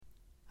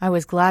I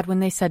was glad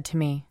when they said to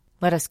me,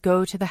 "Let us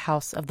go to the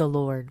house of the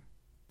Lord."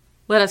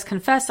 Let us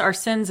confess our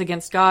sins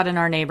against God and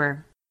our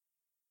neighbor.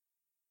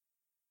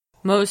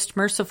 Most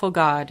merciful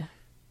God,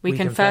 we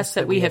confess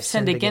that we have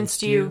sinned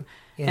against you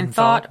in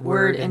thought,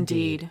 word, and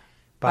deed,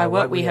 by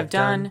what we have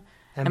done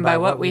and by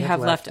what we have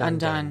left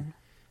undone.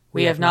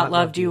 We have not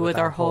loved you with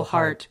our whole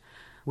heart.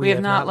 We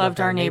have not loved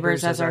our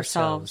neighbors as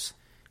ourselves.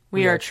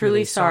 We are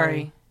truly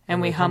sorry,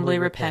 and we humbly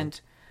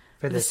repent.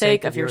 For the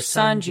sake of your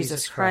Son,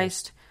 Jesus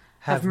Christ,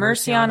 have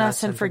mercy on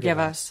us and forgive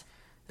us,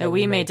 that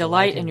we may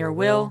delight in your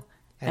will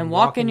and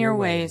walk in your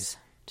ways,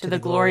 to the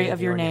glory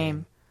of your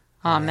name.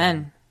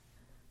 Amen.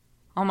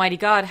 Almighty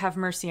God, have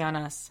mercy on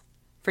us.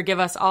 Forgive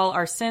us all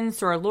our sins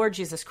through our Lord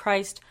Jesus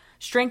Christ.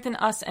 Strengthen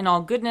us in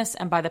all goodness,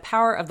 and by the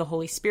power of the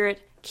Holy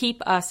Spirit,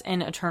 keep us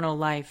in eternal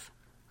life.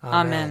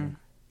 Amen.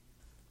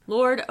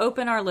 Lord,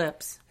 open our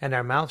lips, and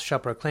our mouth shall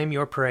proclaim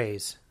your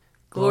praise.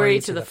 Glory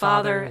to the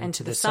Father, and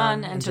to the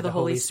Son, and to the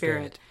Holy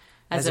Spirit,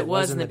 as it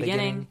was in the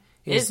beginning,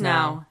 is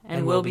now,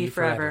 and will be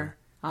forever.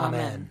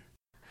 Amen.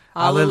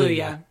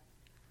 Alleluia.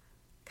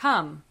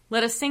 Come,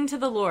 let us sing to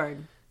the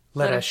Lord.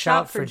 Let us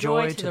shout for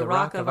joy to the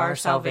rock of our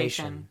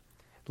salvation.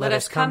 Let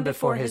us come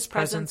before his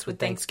presence with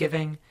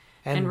thanksgiving,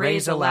 and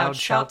raise a loud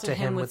shout to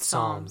him with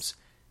psalms.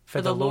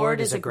 For the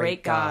Lord is a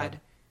great God,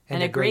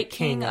 and a great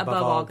King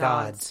above all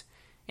gods.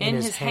 In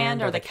his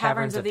hand are the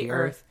caverns of the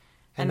earth,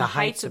 and the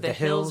heights of the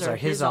hills are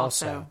his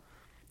also.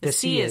 The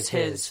sea is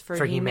his,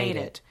 for he made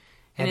it,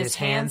 and his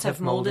hands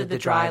have molded the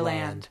dry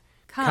land.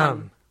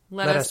 Come,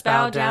 let us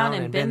bow down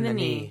and bend the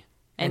knee,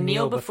 and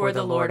kneel before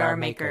the Lord our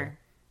Maker.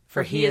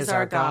 For he is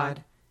our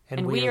God,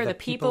 and we are the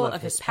people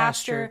of his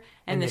pasture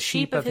and the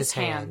sheep of his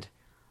hand.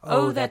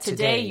 Oh, that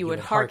today you would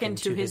hearken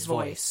to his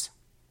voice.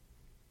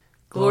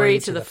 Glory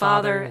to the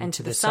Father, and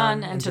to the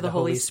Son, and to the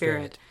Holy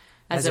Spirit,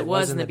 as it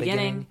was in the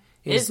beginning,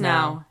 is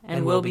now,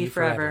 and will be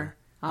forever.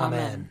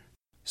 Amen.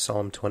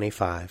 Psalm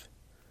 25.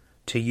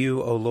 To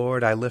you, O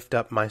Lord, I lift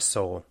up my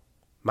soul.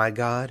 My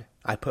God,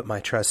 I put my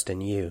trust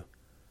in you.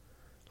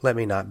 Let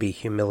me not be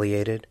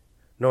humiliated,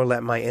 nor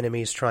let my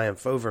enemies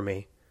triumph over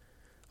me.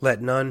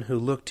 Let none who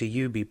look to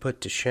you be put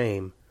to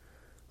shame.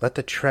 Let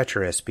the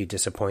treacherous be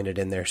disappointed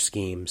in their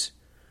schemes.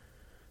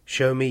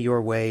 Show me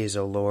your ways,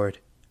 O Lord,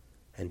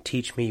 and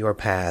teach me your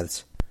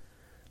paths.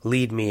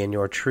 Lead me in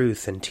your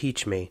truth and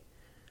teach me,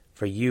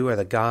 for you are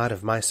the God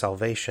of my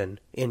salvation.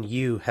 In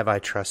you have I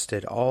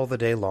trusted all the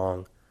day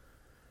long.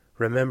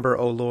 Remember,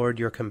 O Lord,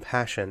 your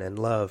compassion and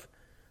love,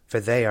 for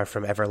they are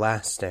from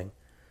everlasting.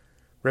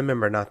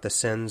 Remember not the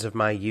sins of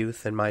my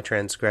youth and my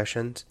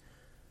transgressions.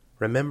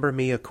 Remember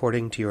me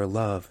according to your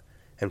love,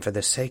 and for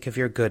the sake of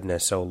your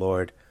goodness, O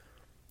Lord.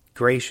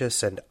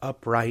 Gracious and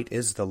upright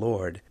is the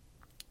Lord.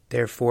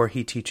 Therefore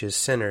he teaches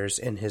sinners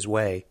in his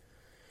way.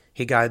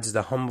 He guides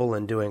the humble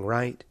in doing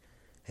right,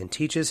 and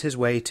teaches his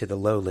way to the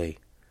lowly.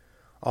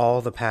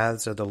 All the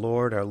paths of the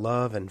Lord are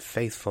love and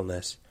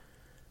faithfulness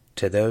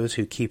to those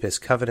who keep his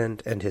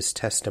covenant and his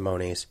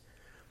testimonies.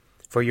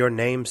 For your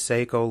name's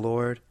sake, O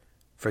Lord,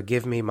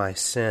 forgive me my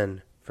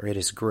sin, for it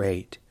is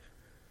great.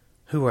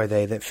 Who are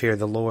they that fear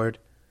the Lord?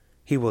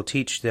 He will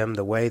teach them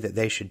the way that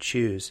they should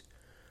choose.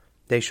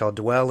 They shall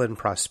dwell in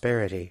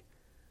prosperity,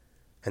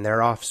 and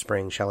their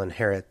offspring shall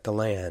inherit the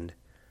land.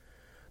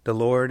 The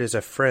Lord is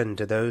a friend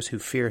to those who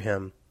fear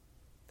him,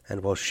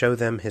 and will show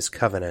them his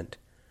covenant.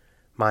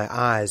 My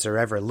eyes are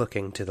ever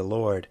looking to the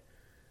Lord,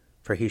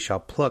 for he shall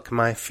pluck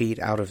my feet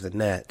out of the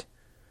net.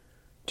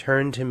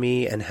 Turn to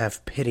me and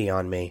have pity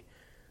on me,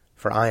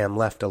 for I am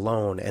left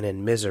alone and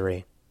in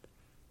misery.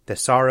 The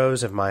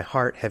sorrows of my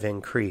heart have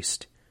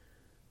increased.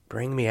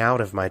 Bring me out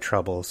of my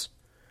troubles.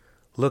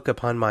 Look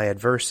upon my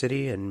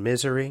adversity and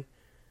misery,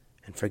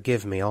 and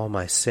forgive me all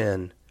my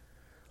sin.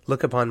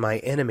 Look upon my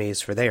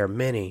enemies, for they are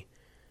many,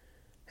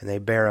 and they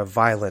bear a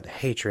violent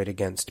hatred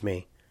against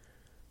me.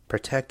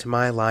 Protect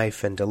my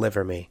life and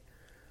deliver me.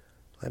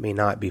 Let me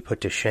not be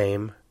put to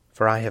shame,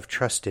 for I have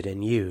trusted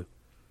in you.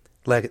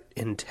 Let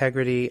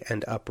integrity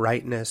and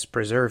uprightness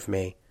preserve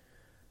me,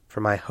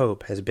 for my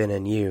hope has been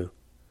in you.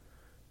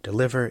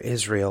 Deliver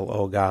Israel,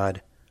 O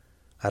God,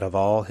 out of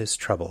all his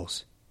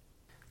troubles.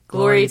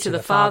 Glory to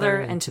the Father,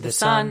 and to the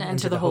Son, and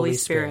to the Holy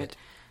Spirit,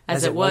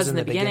 as it was in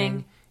the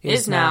beginning,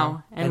 is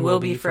now, and will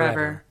be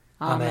forever.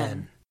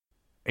 Amen.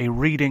 A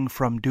reading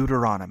from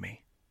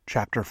Deuteronomy,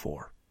 chapter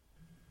 4.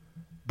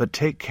 But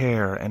take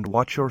care and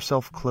watch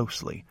yourself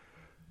closely,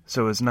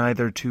 so as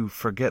neither to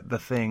forget the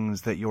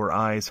things that your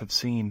eyes have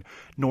seen,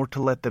 nor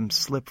to let them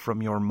slip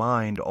from your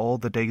mind all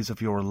the days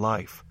of your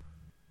life.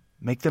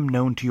 Make them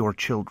known to your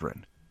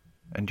children,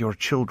 and your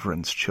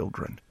children's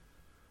children.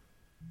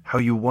 How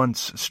you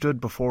once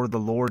stood before the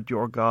Lord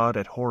your God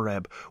at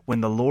Horeb, when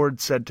the Lord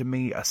said to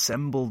me,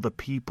 Assemble the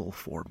people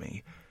for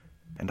me,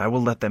 and I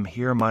will let them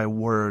hear my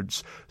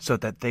words, so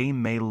that they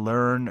may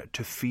learn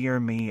to fear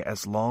me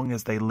as long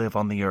as they live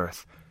on the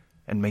earth,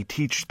 and may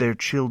teach their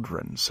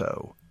children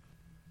so.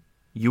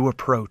 You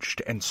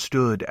approached and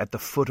stood at the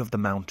foot of the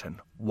mountain,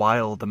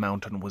 while the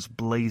mountain was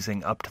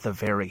blazing up to the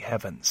very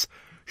heavens,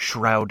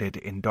 shrouded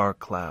in dark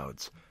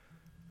clouds.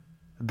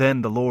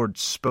 Then the Lord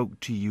spoke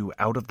to you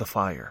out of the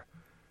fire.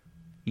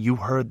 You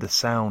heard the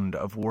sound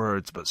of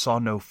words, but saw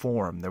no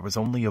form. There was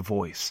only a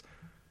voice.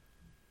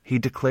 He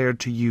declared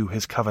to you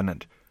his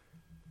covenant,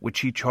 which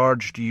he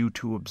charged you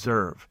to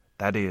observe,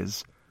 that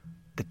is,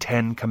 the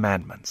 10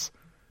 Commandments.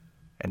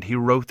 And he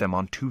wrote them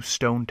on 2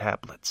 stone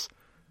tablets.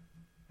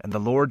 And the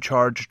Lord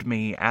charged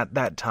me at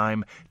that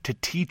time to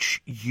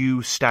teach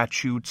you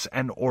statutes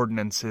and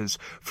ordinances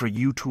for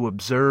you to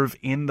observe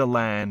in the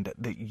land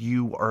that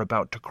you are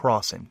about to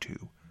cross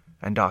into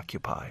and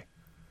occupy.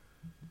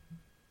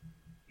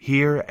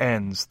 Here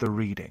ends the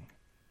reading.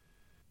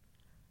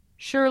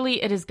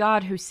 Surely it is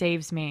God who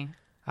saves me.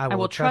 I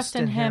will trust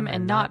in him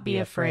and not be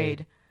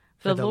afraid.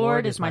 For the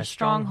Lord is my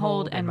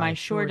stronghold and my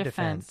sure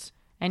defense,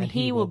 and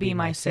he will be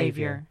my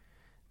Savior.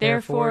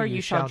 Therefore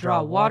you shall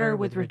draw water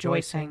with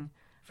rejoicing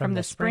from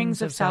the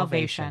springs of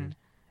salvation.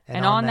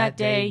 And on that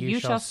day you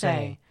shall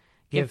say,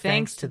 Give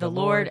thanks to the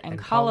Lord and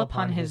call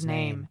upon his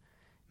name.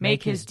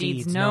 Make his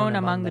deeds known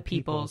among the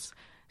peoples.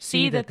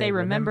 See that they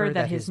remember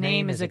that his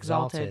name is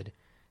exalted.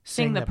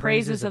 Sing the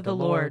praises of the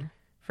Lord,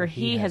 for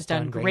he has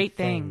done great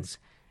things,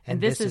 and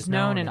this is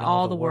known in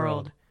all the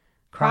world.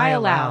 Cry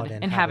aloud,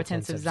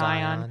 inhabitants of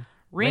Zion,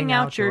 ring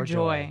out your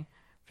joy,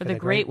 for the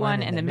great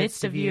one in the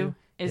midst of you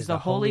is the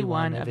Holy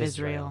One of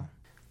Israel.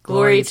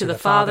 Glory to the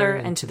Father,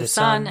 and to the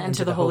Son, and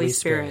to the Holy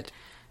Spirit,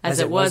 as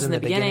it was in the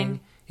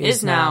beginning,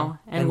 is now,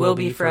 and will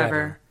be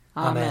forever.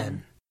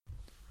 Amen.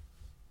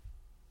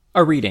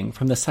 A reading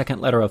from the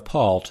second letter of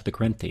Paul to the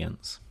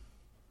Corinthians.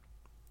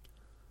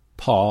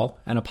 Paul,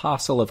 an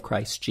apostle of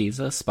Christ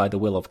Jesus by the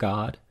will of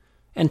God,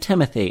 and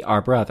Timothy,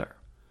 our brother,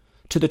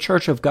 to the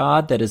church of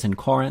God that is in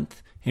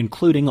Corinth,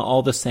 including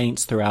all the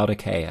saints throughout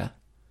Achaia.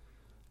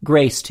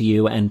 Grace to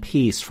you and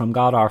peace from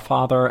God our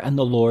Father and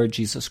the Lord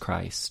Jesus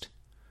Christ.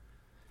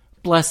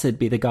 Blessed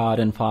be the God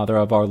and Father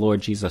of our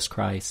Lord Jesus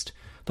Christ,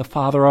 the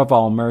Father of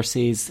all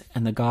mercies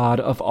and the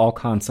God of all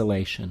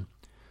consolation,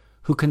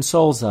 who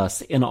consoles us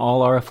in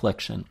all our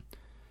affliction,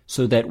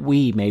 so that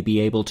we may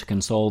be able to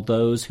console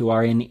those who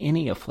are in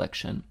any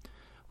affliction,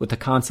 with the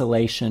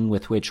consolation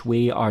with which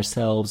we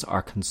ourselves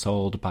are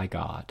consoled by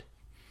God.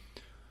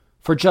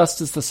 For just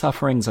as the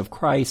sufferings of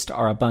Christ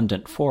are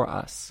abundant for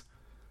us,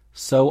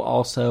 so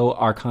also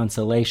our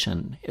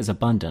consolation is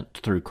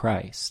abundant through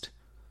Christ.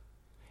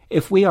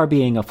 If we are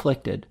being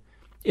afflicted,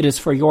 it is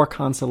for your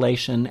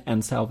consolation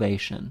and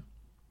salvation.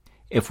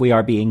 If we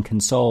are being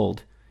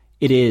consoled,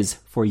 it is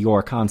for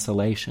your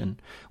consolation,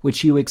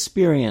 which you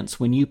experience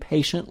when you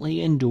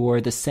patiently endure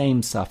the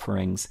same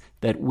sufferings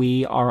that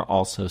we are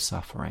also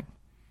suffering.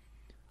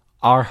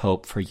 Our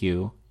hope for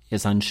you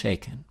is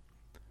unshaken,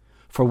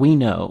 for we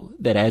know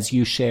that as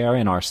you share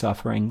in our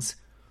sufferings,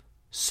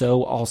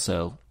 so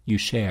also you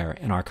share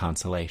in our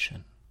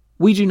consolation.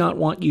 We do not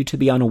want you to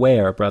be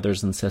unaware,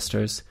 brothers and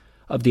sisters,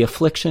 of the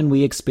affliction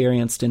we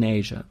experienced in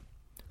Asia,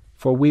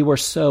 for we were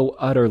so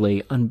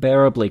utterly,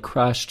 unbearably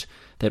crushed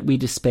that we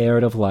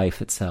despaired of life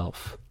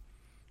itself.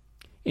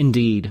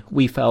 Indeed,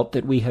 we felt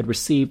that we had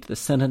received the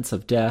sentence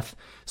of death,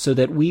 so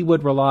that we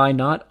would rely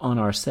not on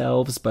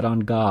ourselves but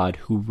on God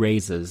who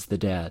raises the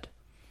dead.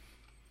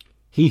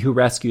 He who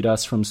rescued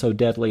us from so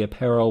deadly a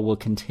peril will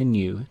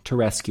continue to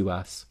rescue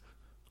us.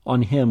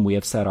 On him we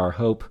have set our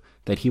hope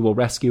that he will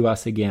rescue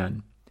us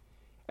again,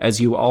 as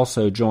you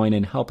also join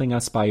in helping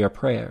us by your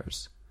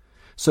prayers,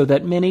 so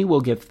that many will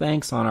give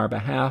thanks on our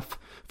behalf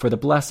for the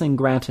blessing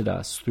granted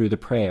us through the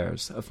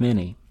prayers of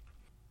many.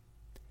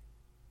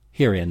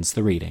 Here ends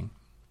the reading.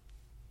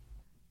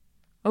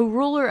 O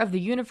ruler of the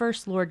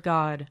universe, Lord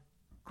God,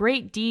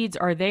 great deeds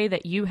are they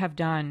that you have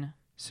done,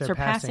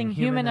 surpassing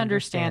human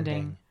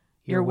understanding.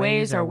 Your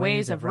ways are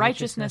ways of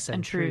righteousness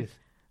and truth,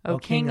 O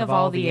King of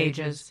all the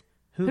ages.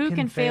 Who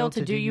can fail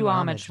to do you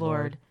homage,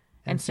 Lord,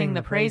 and sing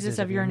the praises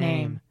of your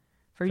name?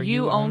 For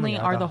you only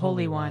are the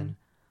Holy One.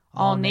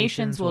 All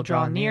nations will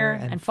draw near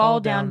and fall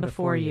down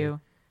before you,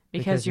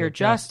 because your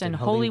just and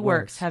holy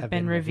works have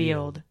been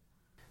revealed.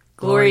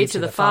 Glory to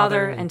the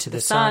Father, and to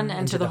the Son,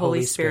 and to the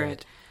Holy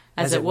Spirit,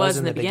 as it was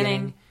in the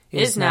beginning,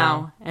 is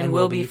now, and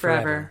will be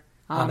forever.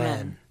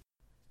 Amen.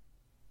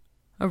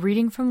 A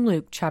reading from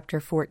Luke chapter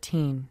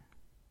 14.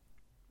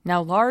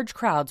 Now large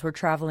crowds were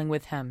traveling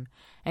with him,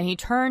 and he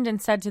turned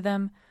and said to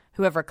them,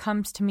 Whoever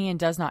comes to me and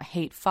does not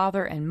hate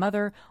father and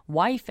mother,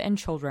 wife and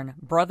children,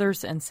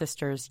 brothers and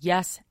sisters,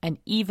 yes, and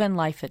even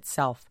life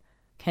itself,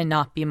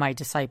 cannot be my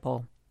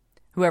disciple.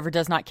 Whoever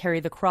does not carry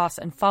the cross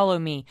and follow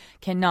me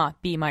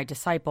cannot be my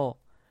disciple.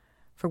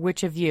 For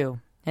which of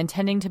you,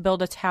 intending to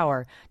build a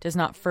tower, does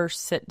not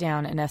first sit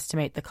down and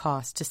estimate the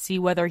cost to see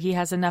whether he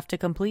has enough to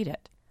complete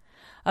it?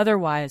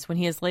 Otherwise, when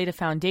he has laid a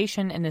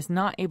foundation and is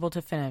not able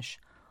to finish,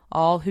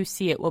 all who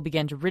see it will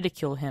begin to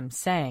ridicule him,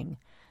 saying,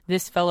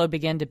 This fellow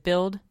began to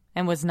build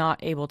and was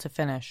not able to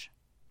finish.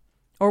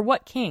 Or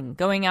what king,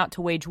 going out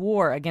to wage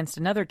war against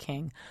another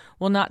king,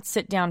 will not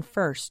sit down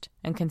first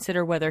and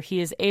consider whether he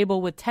is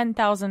able with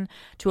 10,000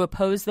 to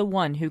oppose the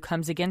one who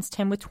comes against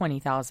him with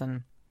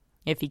 20,000?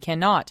 If he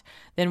cannot,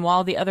 then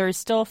while the other is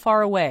still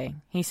far away,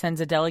 he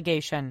sends a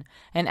delegation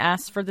and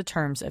asks for the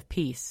terms of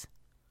peace.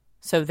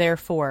 So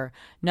therefore,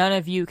 none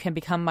of you can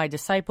become my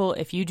disciple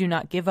if you do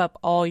not give up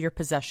all your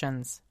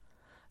possessions.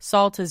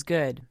 Salt is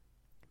good,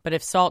 but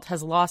if salt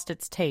has lost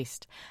its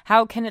taste,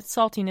 how can its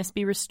saltiness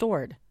be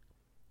restored?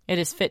 It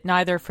is fit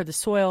neither for the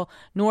soil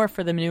nor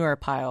for the manure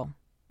pile.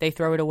 They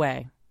throw it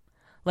away.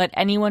 Let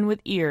anyone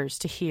with ears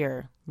to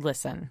hear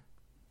listen.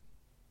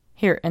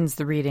 Here ends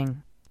the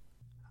reading.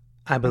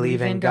 I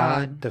believe in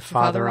God, the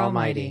Father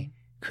Almighty,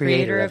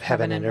 creator of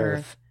heaven and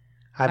earth.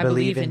 I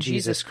believe in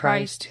Jesus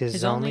Christ,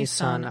 his only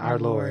Son, our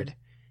Lord.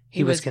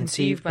 He was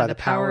conceived by the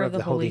power of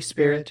the Holy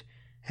Spirit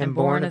and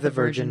born of the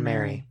Virgin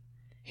Mary.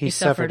 He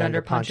suffered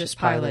under Pontius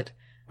Pilate,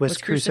 was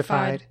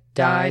crucified,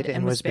 died,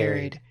 and was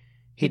buried.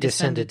 He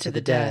descended to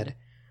the dead.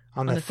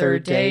 On the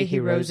third day he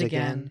rose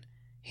again.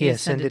 He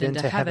ascended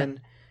into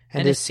heaven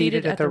and is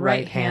seated at the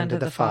right hand of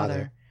the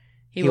Father.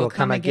 He will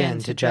come again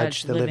to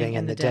judge the living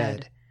and the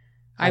dead.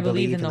 I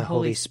believe in the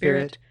Holy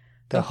Spirit,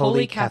 the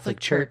Holy Catholic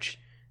Church,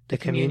 the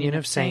communion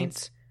of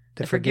saints,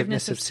 the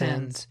forgiveness of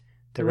sins,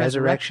 the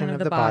resurrection of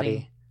the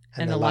body,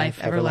 and the life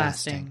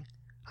everlasting.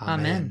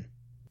 Amen.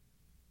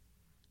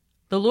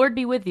 The Lord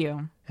be with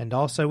you. And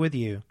also with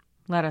you.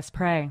 Let us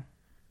pray.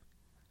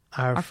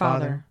 Our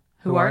Father,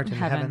 who art in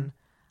heaven,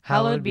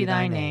 hallowed be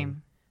thy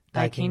name.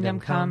 Thy kingdom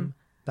come,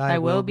 thy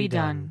will be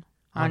done,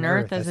 on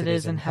earth as it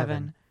is in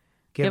heaven.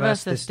 Give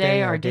us this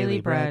day our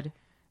daily bread,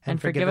 and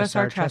forgive us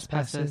our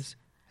trespasses,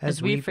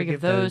 as we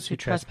forgive those who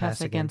trespass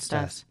against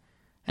us.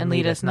 And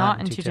lead us not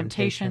into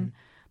temptation,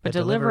 but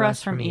deliver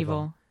us from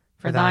evil.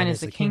 For thine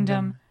is the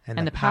kingdom,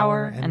 and the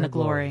power, and the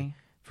glory,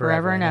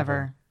 forever and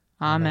ever.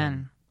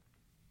 Amen.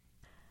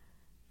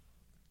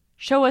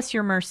 Show us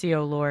your mercy,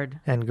 O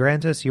Lord. And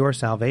grant us your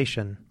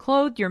salvation.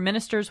 Clothe your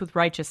ministers with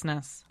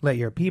righteousness. Let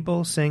your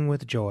people sing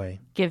with joy.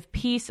 Give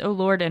peace, O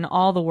Lord, in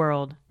all the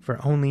world.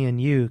 For only in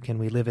you can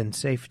we live in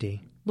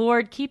safety.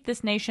 Lord, keep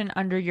this nation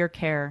under your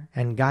care.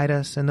 And guide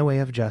us in the way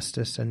of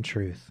justice and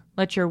truth.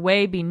 Let your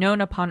way be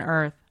known upon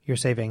earth. Your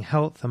saving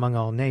health among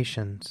all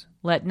nations.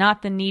 Let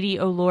not the needy,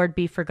 O Lord,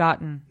 be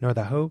forgotten. Nor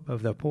the hope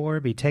of the poor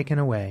be taken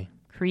away.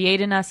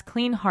 Create in us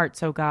clean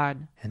hearts, O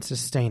God. And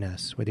sustain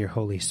us with your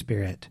Holy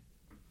Spirit.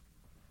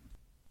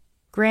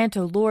 Grant,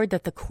 O Lord,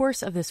 that the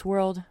course of this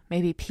world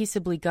may be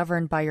peaceably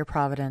governed by your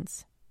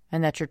providence,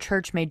 and that your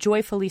church may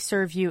joyfully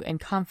serve you in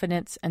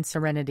confidence and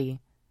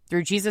serenity.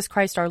 Through Jesus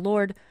Christ our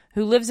Lord,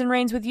 who lives and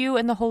reigns with you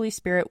and the Holy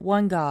Spirit,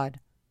 one God,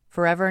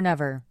 forever and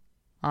ever.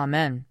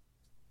 Amen.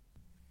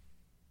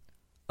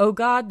 O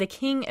God, the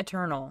King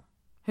eternal,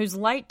 whose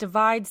light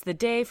divides the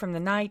day from the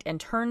night and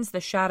turns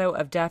the shadow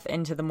of death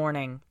into the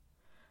morning,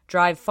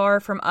 drive far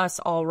from us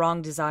all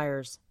wrong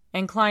desires,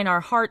 incline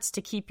our hearts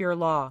to keep your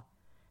law,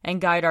 and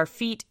guide our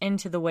feet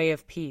into the way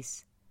of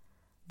peace,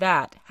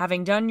 that,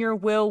 having done your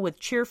will with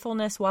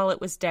cheerfulness while it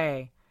was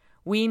day,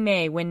 we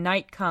may, when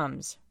night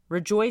comes,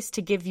 rejoice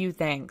to give you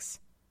thanks.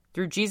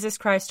 Through Jesus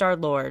Christ our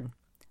Lord.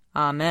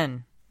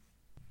 Amen.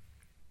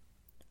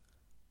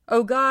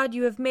 O God,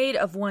 you have made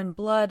of one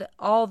blood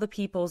all the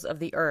peoples of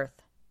the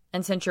earth,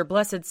 and sent your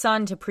blessed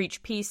Son to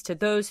preach peace to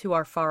those who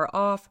are far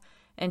off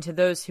and to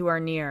those who are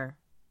near.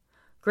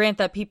 Grant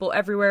that people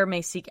everywhere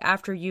may seek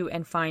after you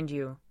and find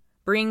you.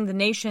 Bring the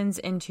nations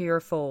into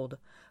your fold.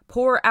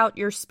 Pour out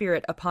your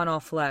Spirit upon all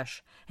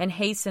flesh, and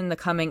hasten the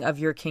coming of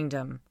your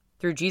kingdom.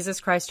 Through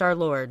Jesus Christ our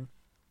Lord.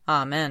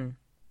 Amen.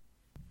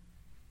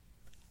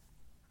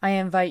 I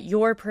invite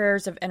your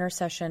prayers of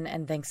intercession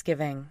and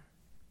thanksgiving.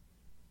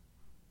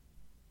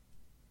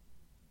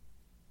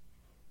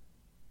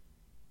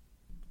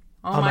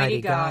 Almighty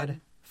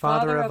God,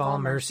 Father of all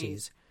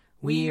mercies,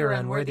 we, your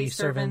unworthy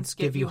servants,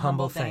 give you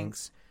humble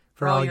thanks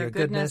for all your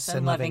goodness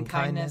and loving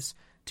kindness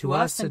to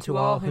us and to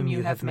all whom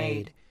you have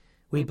made.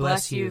 We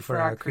bless you for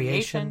our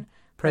creation,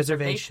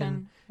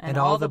 preservation, and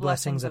all the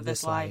blessings of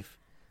this life,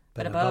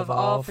 but above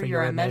all for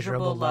your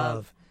immeasurable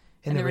love,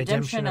 in the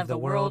redemption of the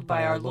world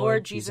by our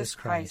Lord Jesus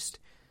Christ,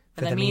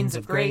 for the means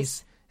of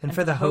grace and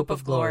for the hope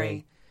of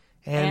glory.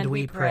 And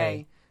we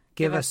pray,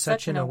 give us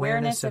such an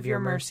awareness of your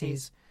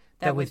mercies,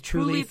 that with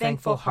truly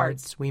thankful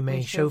hearts we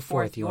may show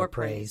forth your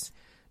praise,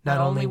 not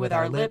only with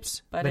our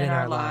lips, but in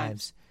our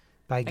lives,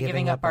 by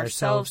giving up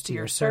ourselves to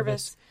your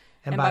service,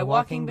 and by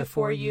walking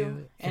before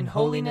you in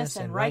holiness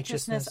and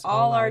righteousness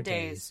all our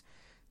days,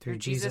 through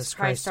Jesus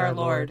Christ our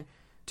Lord,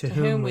 to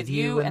whom with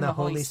you and the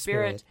Holy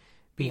Spirit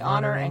be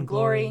honor and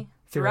glory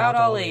throughout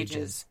all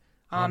ages.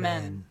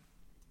 Amen.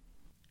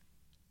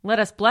 Let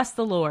us bless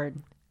the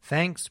Lord.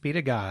 Thanks be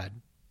to God.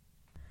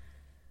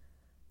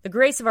 The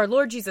grace of our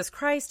Lord Jesus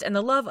Christ and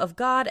the love of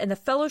God and the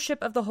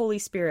fellowship of the Holy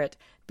Spirit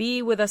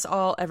be with us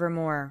all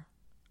evermore.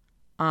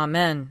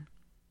 Amen.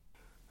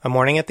 A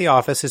Morning at the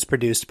Office is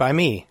produced by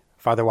me,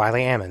 Father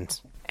Wiley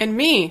Ammons. And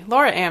me,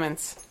 Laura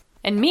Ammons.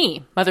 And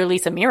me, Mother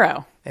Lisa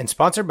Meirow. And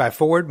sponsored by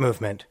Forward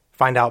Movement.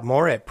 Find out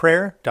more at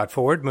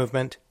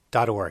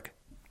prayer.forwardmovement.org.